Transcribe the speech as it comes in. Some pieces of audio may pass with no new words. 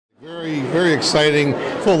very exciting,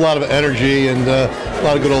 full of a lot of energy and a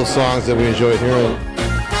lot of good old songs that we enjoyed hearing.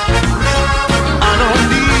 I don't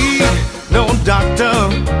need no doctor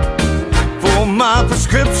for my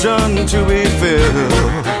prescription to be filled.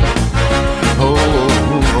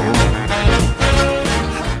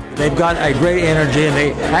 They've got a great energy, and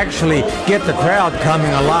they actually get the crowd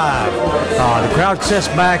coming alive. The crowd sits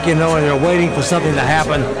back, you know, and they're waiting for something to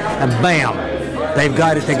happen, and bam, they've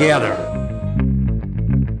got it together.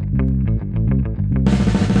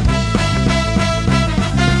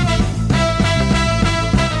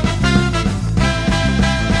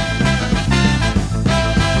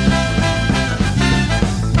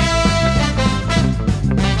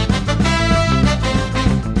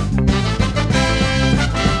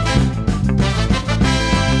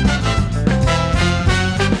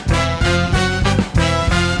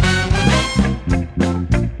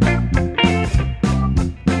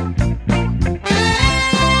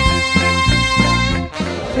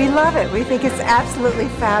 We love it. We think it's absolutely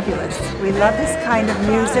fabulous. We love this kind of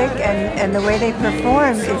music, and the way they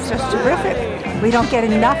perform is just terrific. We don't get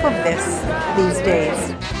enough of this these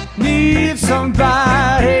days. Need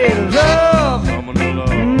somebody to love,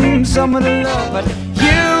 someone to love, but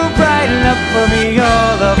you brighten up for me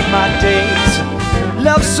all of my days.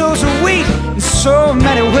 Love so sweet in so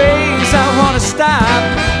many ways. I wanna stop.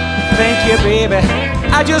 Thank you, baby.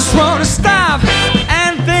 I just wanna stop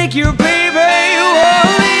and thank you, baby. Oh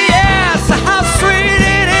yes, how sweet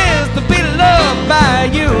it is to be loved by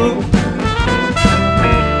you.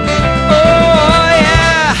 Oh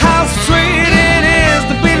yeah, how sweet it is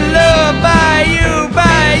to be loved by you,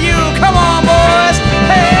 by you. Come on, boys.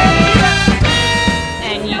 Hey.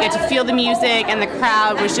 And you get to feel the music, and the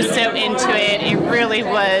crowd was just so into it. It really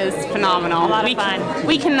was phenomenal. A lot of fun.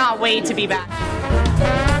 We cannot wait to be back.